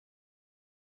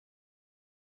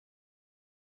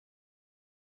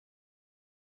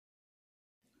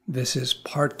This is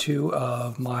part 2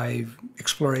 of my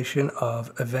exploration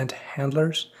of event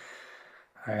handlers.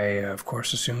 I, of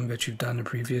course, assume that you've done the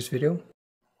previous video.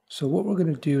 So what we're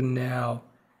going to do now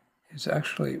is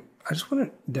actually, I just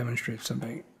want to demonstrate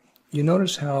something. You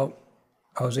notice how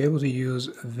I was able to use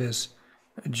this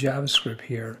JavaScript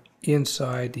here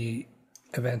inside the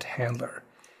event handler.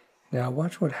 Now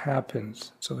watch what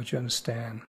happens so that you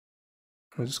understand.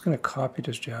 I'm just going to copy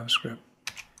this JavaScript.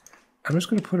 I'm just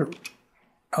going to put it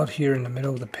out here in the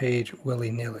middle of the page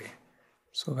willy-nilly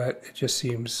so that it just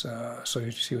seems so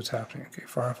you see what's happening. Okay,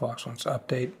 Firefox wants to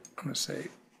update. I'm going to say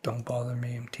don't bother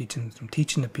me, I'm teaching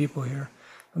the people here.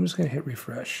 I'm just going to hit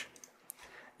refresh.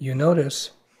 You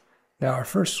notice now our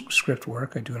first script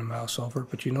work, I do a mouse over,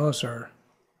 but you notice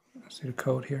see the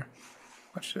code here?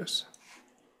 Watch this.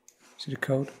 See the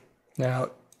code?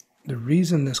 Now the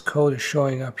reason this code is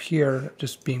showing up here,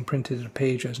 just being printed to the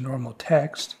page as normal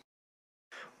text,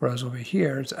 whereas over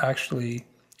here, it's actually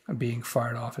being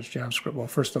fired off as JavaScript. Well,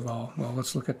 first of all,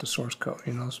 let's look at the source code.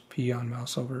 You know, it's P on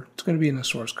mouse over. It's going to be in the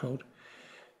source code.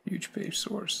 Huge page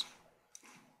source.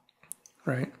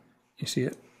 Right? You see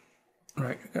it?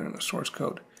 Right, I got it in the source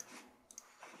code.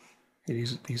 Okay,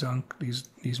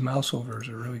 these mouse overs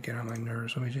are really getting on my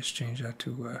nerves. Let me just change that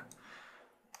to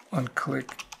on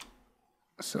click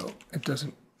so it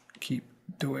doesn't keep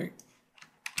doing.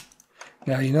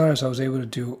 Now you notice I was able to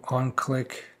do on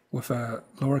click with a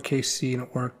lowercase c and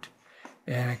it worked,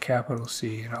 and a capital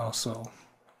C and also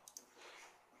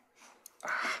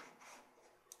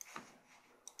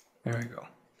there we go.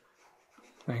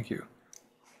 Thank you.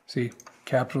 See,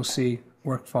 capital C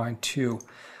worked fine too.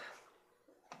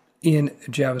 In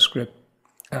JavaScript,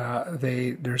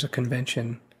 there's a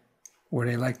convention where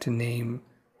they like to name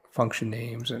function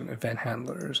names and event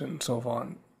handlers and so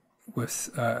on with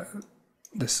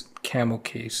this camel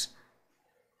case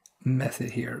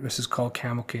method here. This is called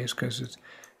camel case because it's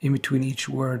in between each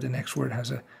word, the next word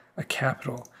has a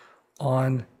capital.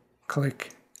 On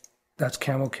click, that's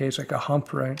camel case, like a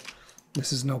hump, right?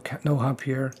 This is no hump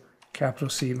here. Capital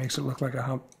C makes it look like a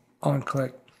hump. On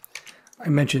click. I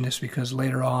mention this because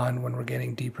later on, when we're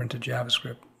getting deeper into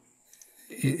JavaScript,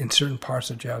 in certain parts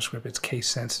of JavaScript, it's case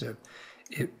sensitive.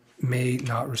 It may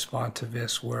not respond to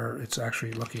this where it's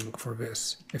actually looking for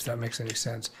this, if that makes any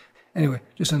sense. Anyway,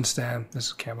 just understand this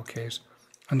is camel case.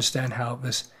 Understand how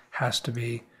this has to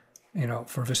be, you know,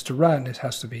 for this to run, it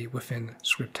has to be within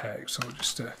script tags. So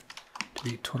just to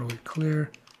be totally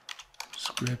clear,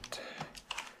 script,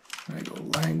 I go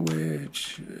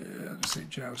language, let's say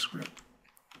JavaScript,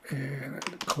 and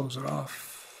close it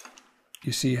off.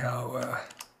 You see how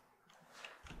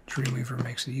Dreamweaver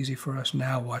makes it easy for us.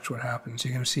 Now watch what happens.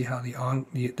 You're going to see how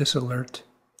this alert,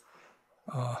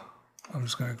 I'm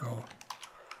just going to go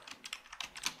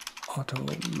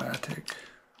automatic.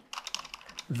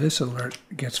 This alert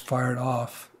gets fired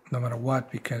off no matter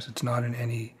what because it's not in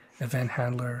any event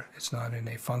handler. It's not in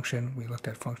a function. We looked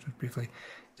at functions briefly.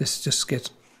 This just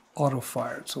gets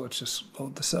auto-fired. So let's just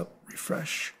load this up,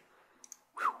 refresh.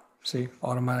 Whew. See,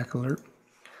 automatic alert.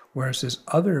 Whereas this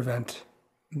other event,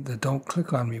 the don't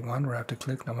click on me one, where I have to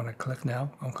click, I'm going to click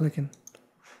now. I'm clicking.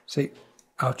 See,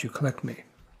 out you click me.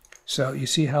 So you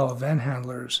see how event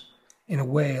handlers, in a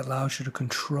way, allows you to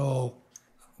control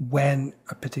when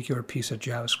a particular piece of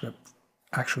JavaScript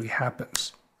actually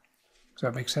happens. Does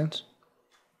that make sense?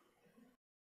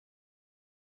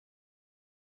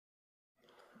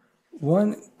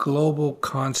 One global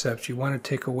concept you want to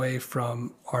take away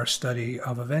from our study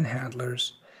of event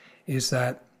handlers is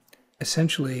that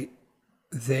essentially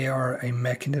they are a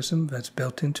mechanism that's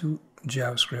built into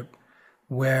JavaScript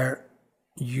where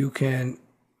you can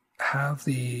have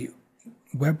the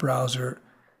web browser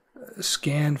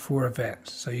scan for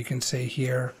events. So you can say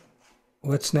here,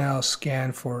 let's now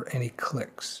scan for any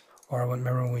clicks. Or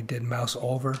remember when we did mouse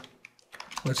over?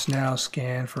 Let's now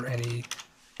scan for any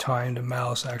time the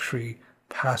mouse actually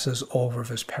passes over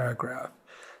this paragraph.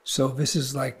 So this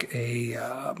is like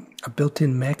a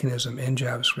built-in mechanism in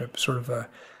JavaScript, sort of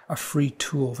a free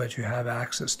tool that you have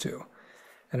access to.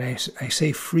 And I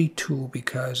say free tool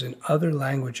because in other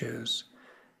languages,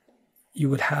 you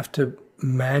would have to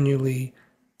manually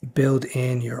build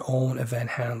in your own event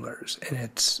handlers, and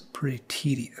it's pretty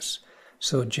tedious.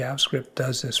 So JavaScript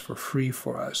does this for free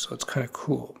for us, so it's kind of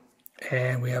cool.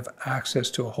 And we have access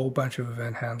to a whole bunch of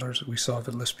event handlers. We saw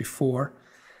the list before.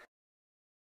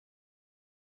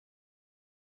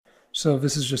 So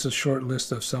this is just a short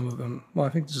list of some of them. Well, I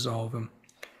think this is all of them.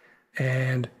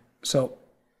 And so,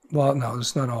 well, no, this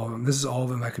is not all of them. This is all of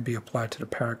them that could be applied to the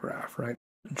paragraph, right?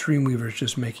 Dreamweaver is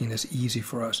just making this easy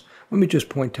for us. Let me just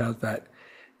point out that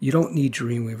You don't need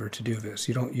Dreamweaver to do this.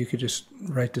 You could just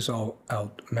write this all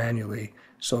out manually.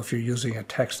 So if you're using a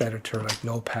text editor like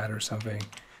Notepad or something,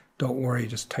 don't worry,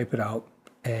 just type it out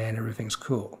and everything's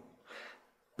cool.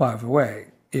 By the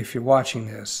way, if you're watching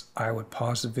this, I would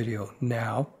pause the video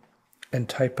now and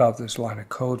type out this line of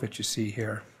code that you see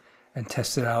here and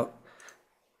test it out,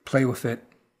 play with it.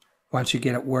 Once you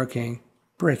get it working,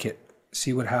 break it,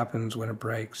 see what happens when it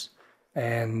breaks.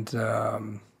 And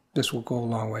this will go a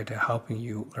long way to helping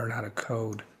you learn how to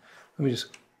code. Let me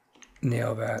just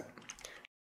nail that.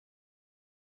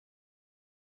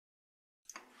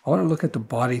 I want to look at the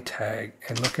body tag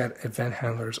and look at event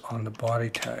handlers on the body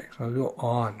tag. So I'll go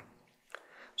on.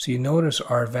 So you notice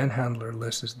our event handler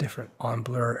list is different. On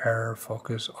blur, error,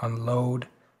 focus, on load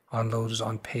is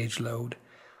on page load,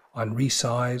 on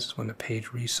resize when the page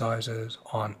resizes,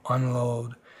 on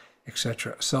unload,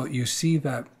 etc. So you see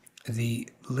that the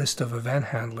list of event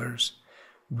handlers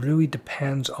really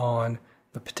depends on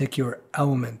the particular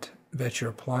element that you're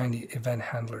applying the event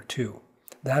handler to.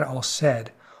 That all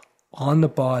said, on the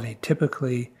body,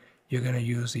 typically you're going to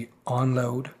use the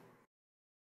onload.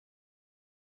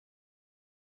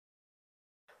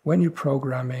 When you're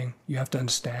programming, you have to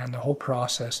understand the whole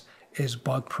process is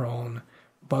bug prone,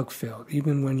 bug filled.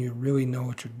 Even when you really know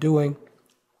what you're doing,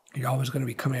 you're always going to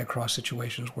be coming across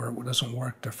situations where it doesn't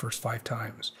work the first 5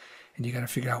 times. And you got to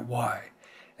figure out why.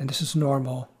 And this is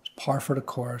normal. It's par for the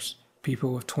course.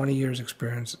 People with 20 years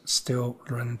experience still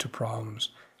run into problems.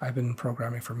 I've been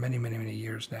programming for many, many, many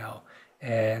years now.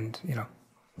 And, you know,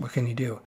 what can you do?